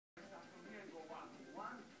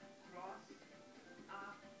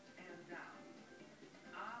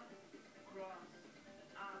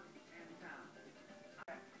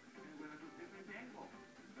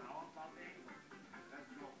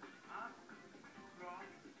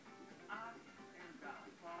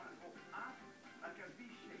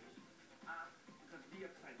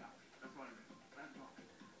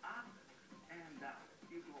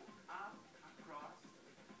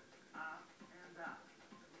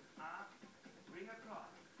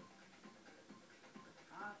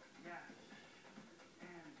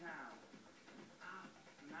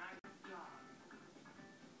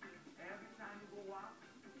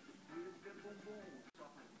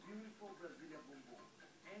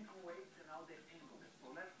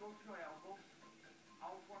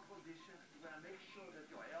position. You're going to make sure that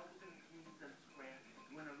your elbows and knees are square.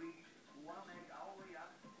 You're going to reach one leg all the way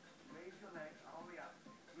up. Raise your leg all the way up.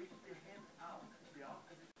 Reach the hand out, the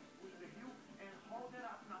opposite with the heel, and hold it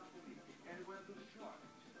up now for me. And we're going to do short,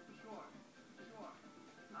 short, short,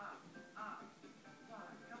 up, up,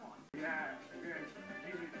 five. Come on. Yeah, good.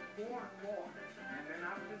 Give me four more. And then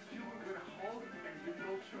after two, we're going to hold and do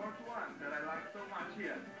those short ones that I like so much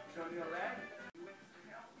here. Turn your leg. You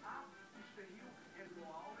exhale up, push the heel, and go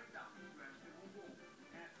all the way down. Stretch the boom boom.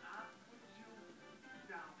 And up for two,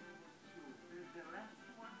 down for two. Then the last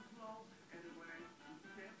one slow, and we're going to do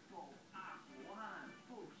tempo. Up, one,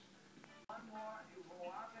 push. One more, you go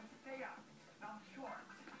up and stay up. Now short,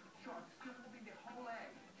 short, still moving the whole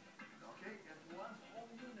leg. Okay, and one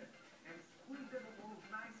whole unit. And squeeze the boom boom,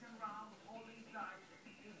 nice and round, holding tight.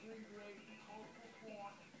 You're doing great. Hold for four,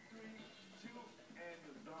 three, two, and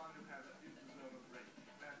you're done. You deserve a break.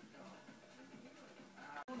 Let's go.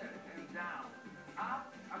 And down,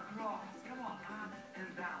 up, across. Come on, up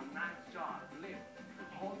and down. Nice job. Lift.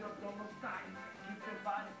 Hold your abdominals tight. Keep the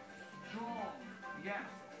body strong. Yes.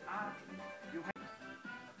 Up.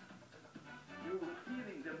 You're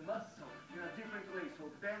healing the muscle in a different way. So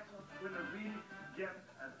that's what's going to really get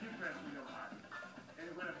a difference in your body. And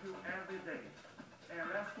you're going to feel every day. And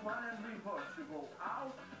last one and reverse. You go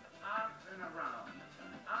out, up, and around.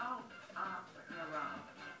 Out, up, and around.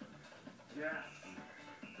 Yes.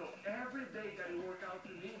 So every day that you work out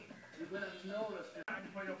to me, you're going to notice it. Time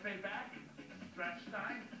for your payback. Stretch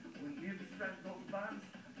time. We need to stretch those buns.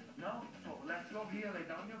 No? So let's go here. Lay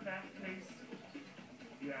down your back, please.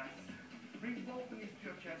 Yes. Bring both knees to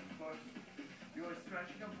your chest first. You're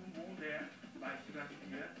stretching your boom boom there by stretching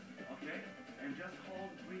here. Okay? And just hold,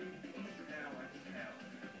 breathe, inhale, exhale.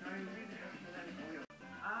 Now you really have to let it go.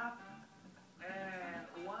 Up.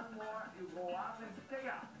 And one more. You go up and stay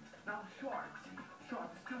up. Now short. Short.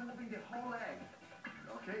 Still moving the whole leg.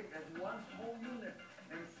 Okay? And one whole unit.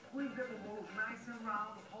 And squeeze the boom nice and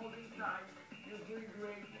round. Holding tight. You're doing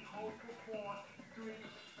great. Hold for four, three,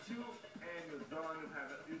 two, and you're done.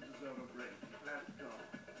 You deserve a break. Let's go.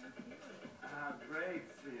 Great,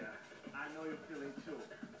 Sia. I know you're feeling too.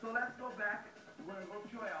 So let's go back. We're going to go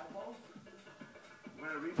to your elbows. We're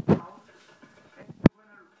going to reach down. And we're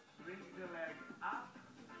going to bring the leg up,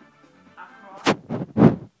 across.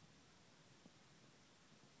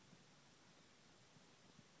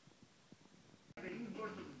 The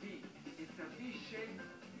inverse of V. It's a V shape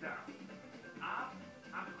down. Up,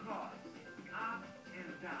 across. Up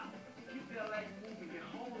and down. Keep the leg moving. The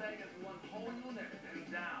whole leg as one whole unit.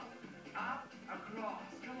 And down. Up, across.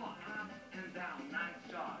 Come on. Up and down.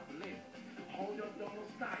 Nice job. Lift. Hold your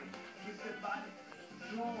abdominals tight. Keep the body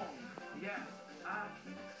strong. Yes. Up.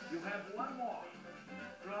 You have one more.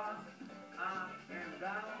 Cross. Up and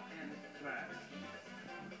down. And stretch.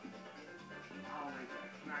 Always.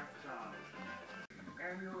 Nice job.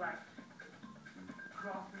 And you like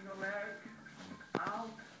crossing your leg. Out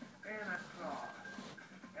and across.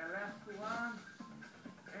 And last one.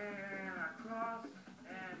 And across.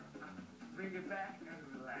 And bring it back and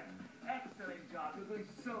relax. Excellent job. You're doing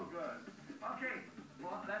so good. Okay,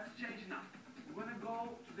 well, let's change now. We're going to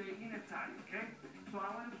go to the inner thigh, okay? So I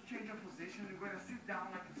want you to change your position. You're going to sit down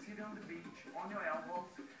like you're sitting on the beach, on your elbows.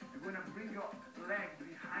 You're going to bring your leg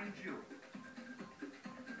behind you.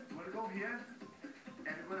 You're going to go here,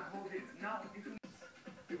 and you're going to hold it. Now, if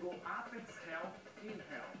you go up, exhale,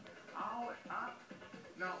 inhale. Out, up.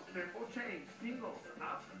 Now, tempo change. Singles,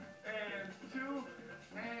 up, and two,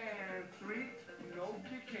 and three. No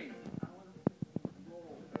kicking.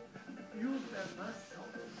 Use that muscle.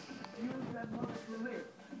 Use that muscle to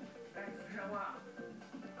lift. Exhale up.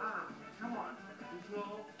 Up. Come on.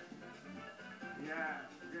 Slow. Yeah.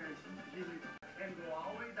 Good. Give it. And go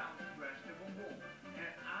all the way down. Stretch the boom boom.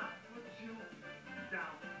 And up for two.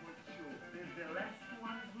 Down for two. Then the last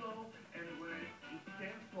one slow. And we're in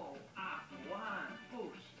tempo. Up. One.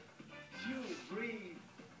 Push. Two. Breathe.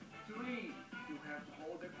 Three. You have to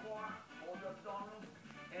hold the core. Hold the abdominals.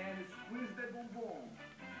 And squeeze the boom boom.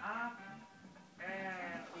 Up.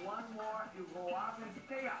 And one more, you go up and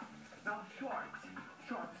stay up. Now short,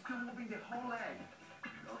 short, still moving the whole leg.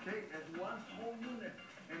 Okay, as one whole unit.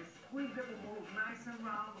 And squeeze the move nice and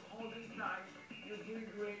round, holding tight. You're doing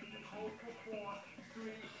great. Hold for four,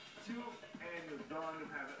 three, two, and you're done.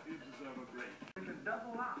 You deserve a break. You can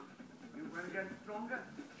double up. You're going to get stronger.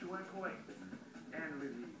 2 ankle weights. And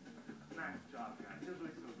release. Nice job, guys. You're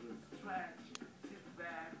doing so good. Stretch.